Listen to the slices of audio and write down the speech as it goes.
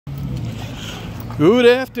Good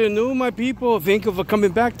afternoon, my people. Thank you for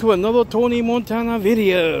coming back to another Tony Montana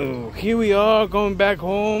video. Here we are going back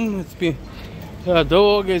home. It's been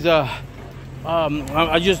dog is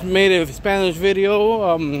I just made a Spanish video.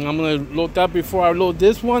 I'm gonna load that before I load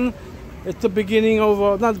this one. It's the beginning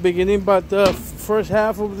of not the beginning, but the first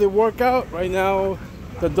half of the workout. Right now,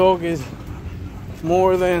 the dog is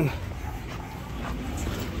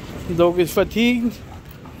fatigued.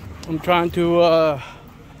 I'm trying to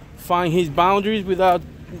find his boundaries without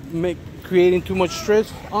creating too much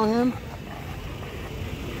stress on him.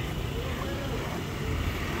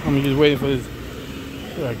 I'm just waiting for this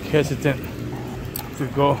hesitant to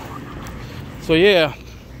go. So yeah,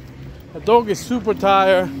 the dog is super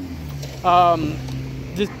tired.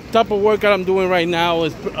 This type of workout I'm doing right now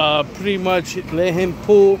is pretty much let him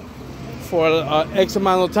pull for X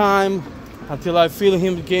amount of time until I feel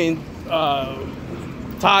him getting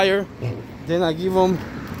tired. Then I give him.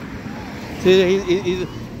 See, he's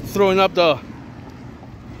throwing up the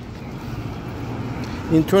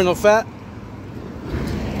internal fat.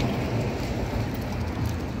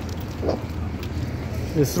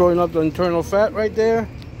 He's throwing up the internal fat right there.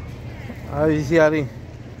 You see how they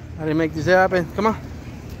make this happen? Come on.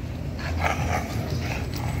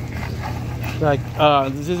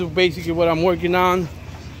 This is basically what I'm working on,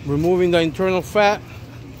 removing the internal fat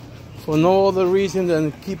for no other reason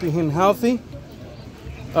than keeping him healthy.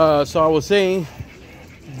 So I was saying,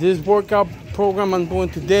 this workout program I'm doing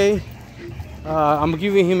today, I'm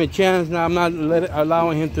giving him a chance. Now I'm not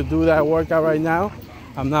allowing him to do that workout right now.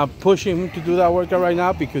 I'm not pushing him to do that workout right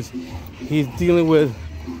now because he's dealing with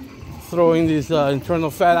throwing this internal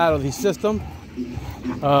fat out of his system.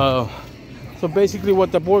 So basically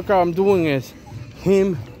what the workout I'm doing is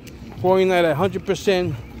him going at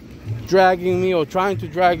 100%, dragging me or trying to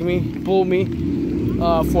drag me, pull me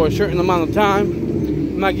for a certain amount of time.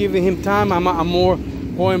 I'm not giving him time. I'm more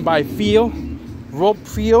going by feel, rope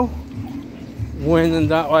feel.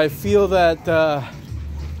 When I feel that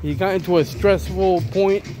he got into a stressful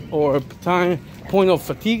point or a point of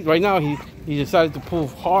fatigue. Right now he decided to pull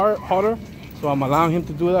harder, so I'm allowing him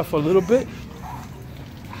to do that for a little bit.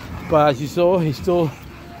 But as you saw, he's still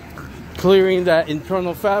clearing that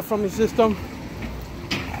internal fat from his system.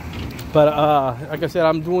 But like I said,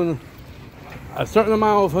 I'm doing a certain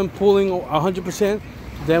amount of him pulling 100%.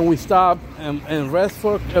 Then we stop and rest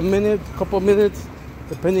for a minute, couple of minutes,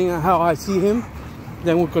 depending on how I see him.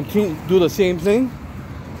 Then we'll continue to do the same thing,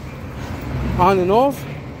 on and off.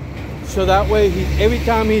 So that way, every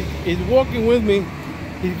time he's walking with me,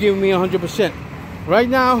 he's giving me 100%. Right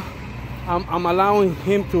now, I'm allowing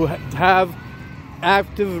him to have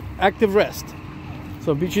active rest.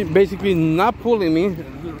 So basically not pulling me.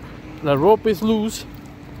 The rope is loose,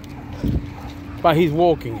 but he's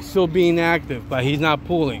walking, still being active, but he's not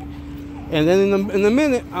pulling. And then in a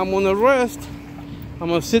minute, I'm gonna rest. I'm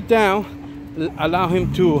gonna sit down, allow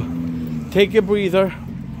him to take a breather,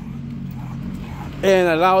 and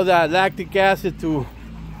allow that lactic acid to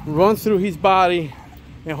run through his body.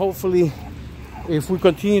 And hopefully, if we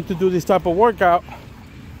continue to do this type of workout,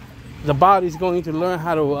 the body's going to learn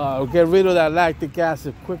how to get rid of that lactic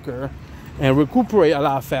acid quicker and recuperate a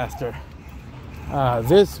lot faster.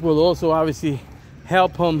 This will also obviously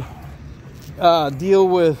help him deal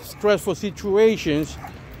with stressful situations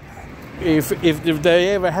if they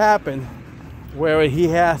ever happen, where he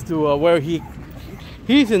has to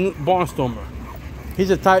he's a barnstormer. He's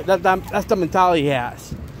a type that's the mentality he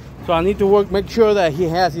has. So I need to make sure that he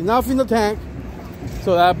has enough in the tank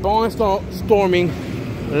so that barnstorming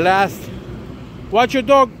lasts. Watch your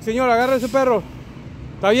dog, señor, agarra ese perro.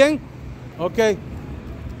 ¿Está bien? Okay.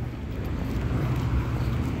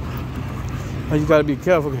 You gotta be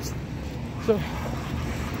careful.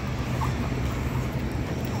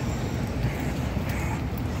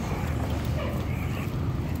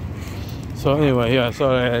 So anyway, yeah.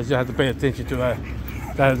 So I just have to pay attention to that.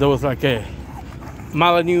 There was like a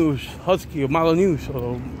Malamute husky or Malamute.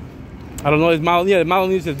 So I don't know. It's the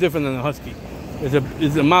Malamute is different than a husky. It's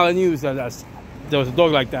a Malamute. There was a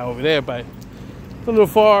dog like that over there, but it's a little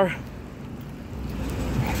far.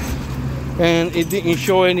 And it didn't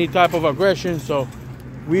show any type of aggression, so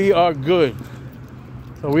we are good.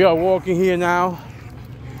 So we are walking here now,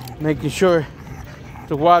 making sure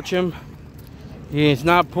to watch him. He is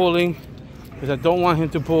not pulling, because I don't want him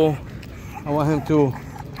to pull. I want him to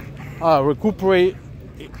recuperate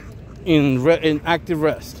in active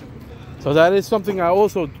rest. So that is something I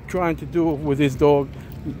also trying to do with this dog,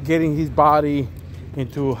 getting his body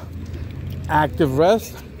into active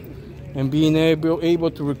rest and being able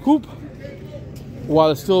to recoup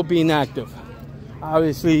while still being active.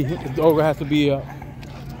 Obviously, the dog has to be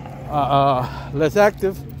less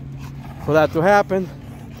active for that to happen.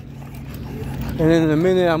 And then in a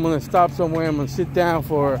minute, I'm gonna stop somewhere. I'm gonna sit down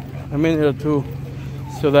for a minute or two,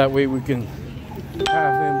 so that way we can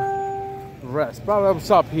have him rest. Probably I'll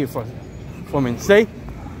stop here for a minute. Stay.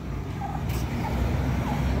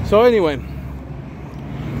 So anyway,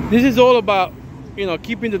 this is all about, you know,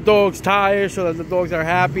 keeping the dogs tired so that the dogs are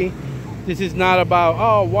happy. This is not about,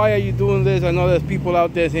 oh, why are you doing this? I know there's people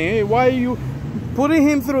out there saying, hey, why are you putting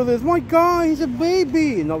him through this? My God, he's a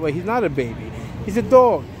baby. No, but he's not a baby. He's a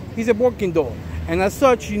dog. He's a working dog. And as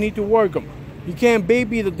such, you need to work him. You can't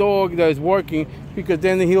baby the dog that is working, because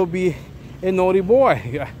then he'll be a naughty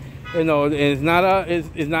boy. You know, it's not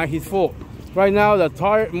his fault. Right now,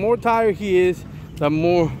 the more tired he is, the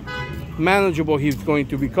more manageable he's going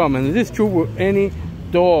to become. And this is true with any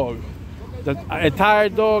dog. A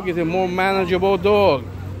tired dog is a more manageable dog.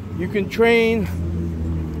 You can train,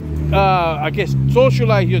 I guess,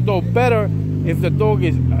 socialize your dog better if the dog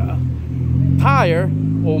is tired,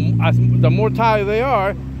 or the more tired they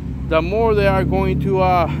are, the more they are going to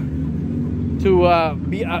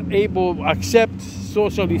be able to accept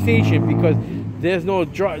socialization, because there's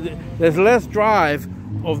less drive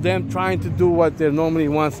of them trying to do what they normally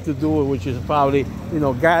wants to do, which is probably, you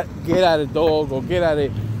know, get at a dog or get at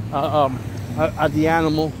the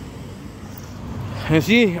animal. And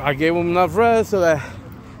see, I gave him enough rest so that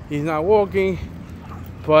he's not walking.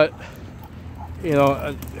 But you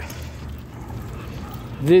know,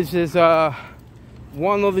 this is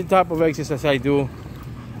one of the type of exercise I do.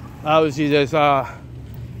 Obviously, there's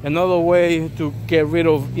another way to get rid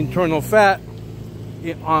of internal fat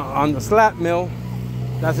on the slap mill.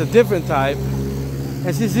 That's a different type.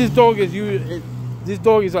 And since this dog is at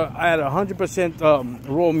 100%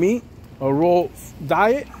 raw meat or raw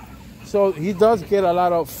diet, so he does get a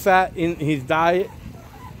lot of fat in his diet,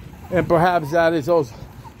 and perhaps that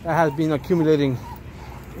has been accumulating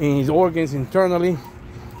in his organs internally.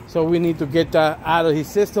 So we need to get that out of his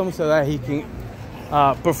system so that he can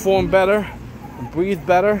perform better, breathe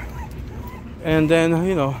better, and then,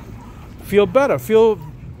 you know, feel better, feel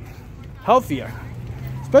healthier.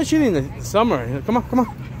 Especially in the summer. Come on, come on.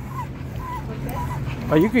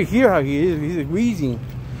 Oh, you can hear how he is. He's wheezing.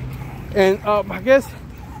 And I guess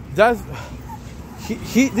this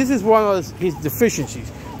is one of his deficiencies.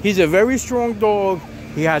 He's a very strong dog.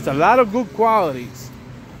 He has a lot of good qualities.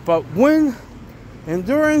 But when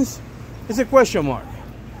endurance is a question mark.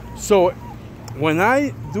 So when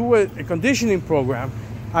I do a conditioning program,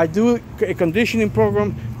 I do a conditioning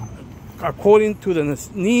program according to the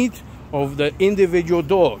needs of the individual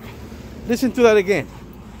dog. Listen to that again.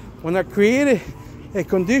 When I created a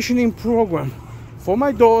conditioning program for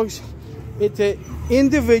my dogs, it's an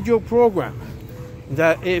individual program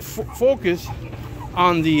that is focused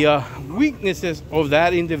on the weaknesses of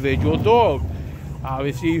that individual dog.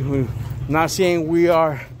 Obviously, we're not saying we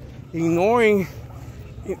are ignoring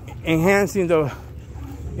enhancing the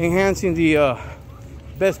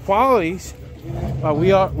best qualities, but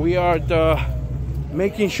we are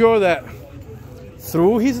making sure that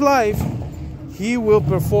through his life he will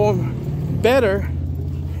perform better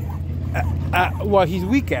at what he's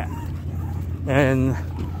weak at. And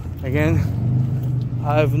again,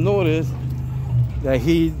 I've noticed that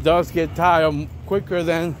he does get tired quicker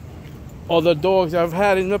than other dogs I've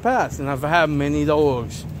had in the past, and I've had many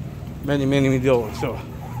dogs, many dogs.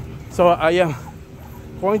 So I am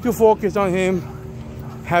going to focus on him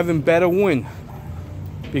having better win,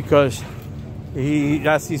 because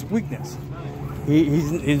that's his weakness.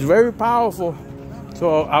 He's very powerful,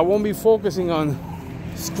 so I won't be focusing on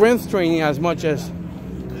strength training as much as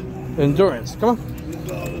endurance. Come on.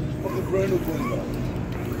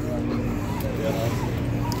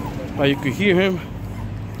 But you could hear him,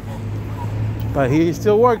 but he's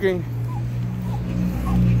still working.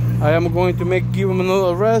 I am going to give him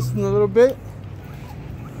another rest in a little bit,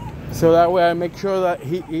 so that way I make sure that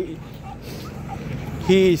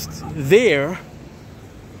he's there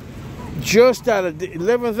just at the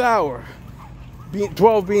 11th hour,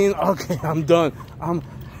 12 being, okay, I'm done.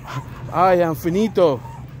 I am finito.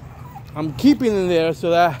 I'm keeping him there so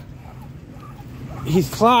that his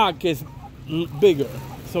clock is bigger,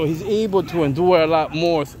 so he's able to endure a lot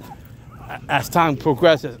more as time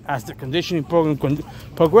progresses. As the conditioning program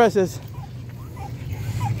progresses,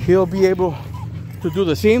 he'll be able to do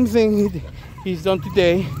the same thing he's done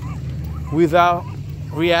today without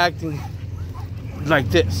reacting like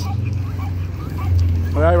this.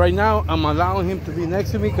 All right, right now I'm allowing him to be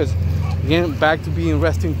next to me, because again, back to being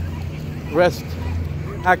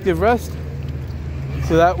active rest.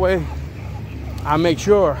 So that way I make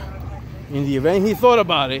sure in the event he thought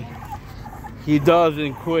about it, he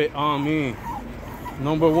doesn't quit on me.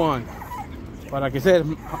 Number one. But like I said,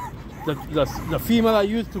 the female I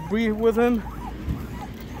used to breed with him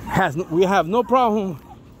we have no problem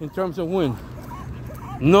in terms of win.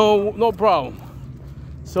 No problem.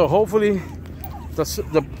 So hopefully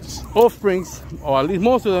the offsprings, or at least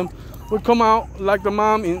most of them, will come out like the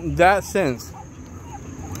mom in that sense,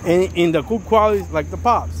 and in the good qualities like the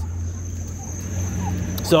pops.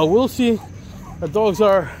 So we'll see. The dogs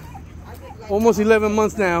are almost 11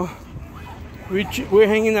 months now. We're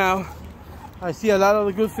hanging out. I see a lot of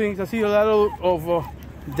the good things. I see a lot of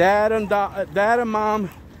dad and mom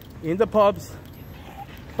in the pups.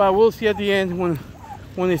 But we'll see at the end when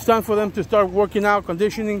it's time for them to start working out,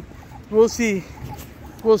 conditioning. We'll see.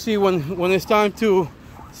 We'll see when it's time to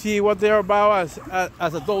see what they're about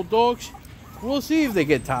as adult dogs. We'll see if they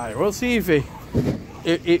get tired. We'll see if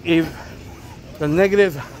the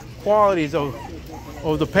negative qualities of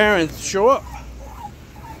the parents show up.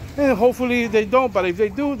 And hopefully they don't, but if they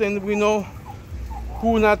do, then we know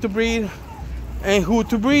who not to breed and who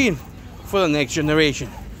to breed for the next generation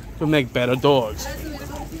to make better dogs.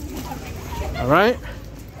 All right?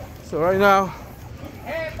 So right now,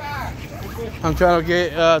 I'm trying to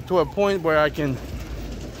get to a point where I can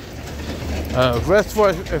rest for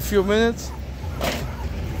a few minutes,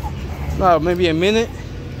 maybe a minute,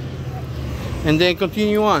 and then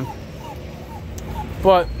continue on.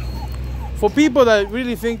 But for people that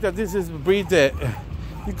really think that this is a breed that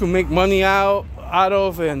you can make money out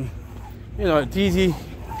of, and you know, it's easy.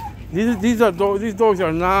 These dogs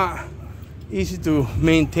are not easy to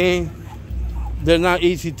maintain. They're not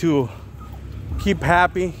easy to keep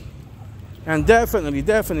happy. And definitely,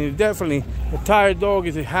 a tired dog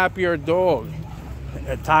is a happier dog.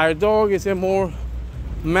 A tired dog is a more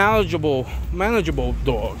manageable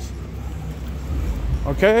dog.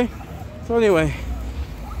 Okay? So anyway,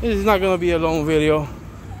 this is not going to be a long video.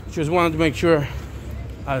 Just wanted to make sure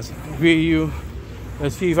I greet you.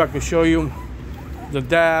 Let's see if I can show you the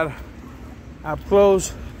dad up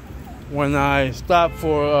close when I stop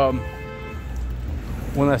to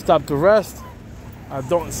rest. I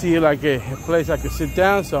don't see like a place I can sit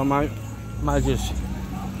down, so I might just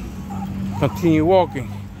continue walking.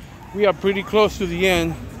 We are pretty close to the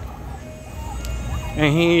end,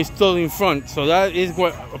 and he is still in front. So that is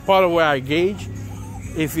a part of where I gauge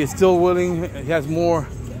if he's still willing. He has more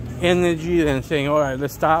energy than saying, "All right,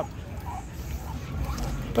 let's stop."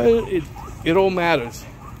 But it all matters.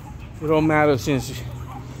 It all matters, since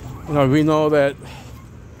we know that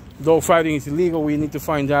dog fighting is illegal. We need to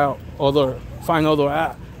find other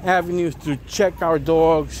avenues to check our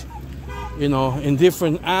dogs, in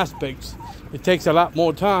different aspects. It takes a lot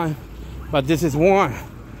more time, but this is one.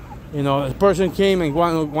 A person came and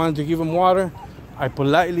wanted to give him water. I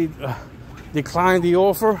politely declined the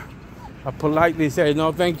offer. I politely said,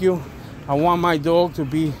 "No, thank you. I want my dog to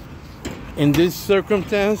be in this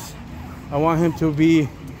circumstance. I want him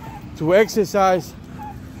to exercise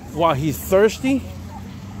while he's thirsty,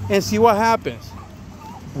 and see what happens.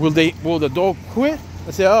 Will the dog quit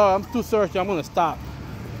and say, 'Oh, I'm too thirsty, I'm gonna stop'?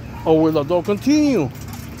 Or will the dog continue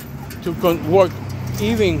to work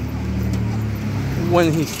even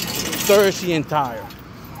when he's thirsty and tired?"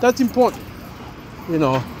 That's important.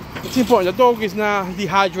 It's important. The dog is not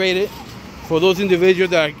dehydrated. For those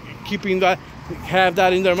individuals that are have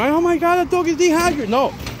that in their mind, "Oh my God, the dog is dehydrated."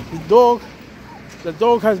 No, the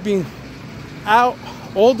dog has been out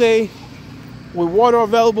all day with water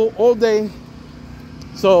available all day.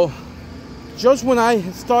 So just when I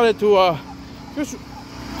started to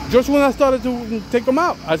take him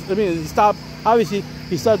out, he stopped. Obviously,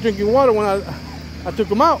 he started drinking water when I took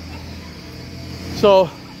him out. So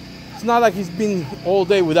it's not like he's been all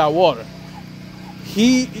day without water.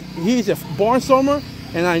 He's a barnstormer,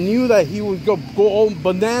 and I knew that he would go all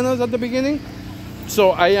bananas at the beginning.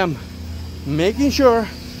 So I am making sure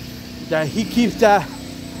that he keeps that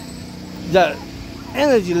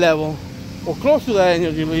energy level, or close to that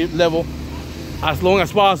energy level, as long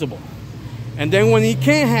as possible. And then when he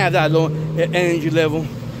can't have that low energy level,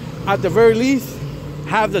 at the very least,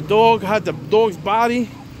 have the dog's body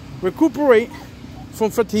recuperate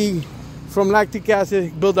from fatigue, from lactic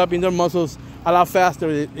acid build up in their muscles a lot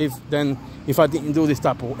faster than if I didn't do this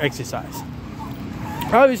type of exercise.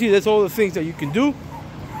 Obviously, there's all the things that you can do.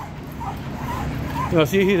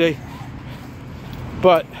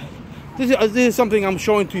 But this is something I'm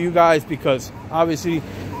showing to you guys because obviously,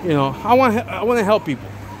 I want to help people.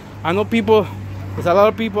 I know there's a lot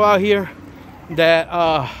of people out here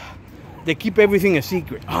that they keep everything a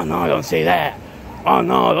secret. "Oh no, don't say that. Oh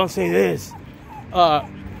no, don't say this."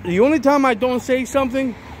 The only time I don't say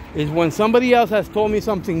something is when somebody else has told me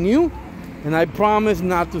something new, and I promise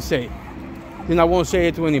not to say it. Then I won't say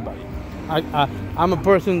it to anybody. I'm a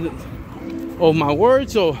person of my word,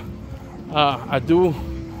 so I do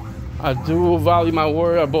value my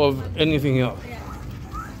word above anything else.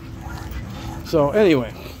 So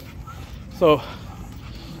anyway, so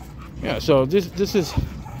yeah, so this is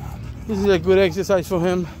a good exercise for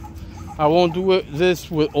him. I won't do this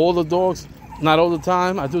with all the dogs, not all the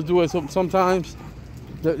time. I do it sometimes.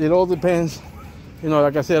 It all depends. You know,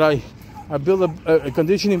 like I said, I build a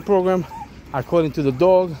conditioning program according to the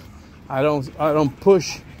dog. I don't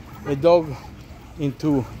push a dog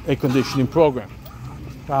into a conditioning program.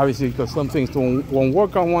 Obviously, because some things won't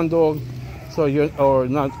work on one dog, so you're or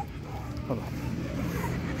not. Hold on.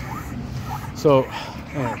 So,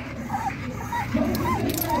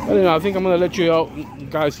 I think I'm gonna let you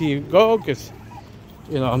guys here go, because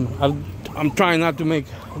you know I'm trying not to make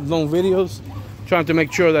long videos, trying to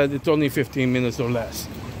make sure that it's only 15 minutes or less.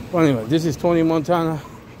 Well, anyway, this is Tony Montana.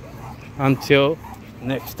 Until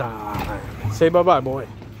next time, say bye bye, boy.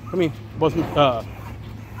 I mean, el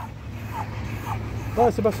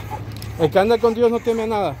que anda con Dios no teme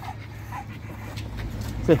nada.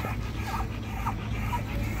 Sí.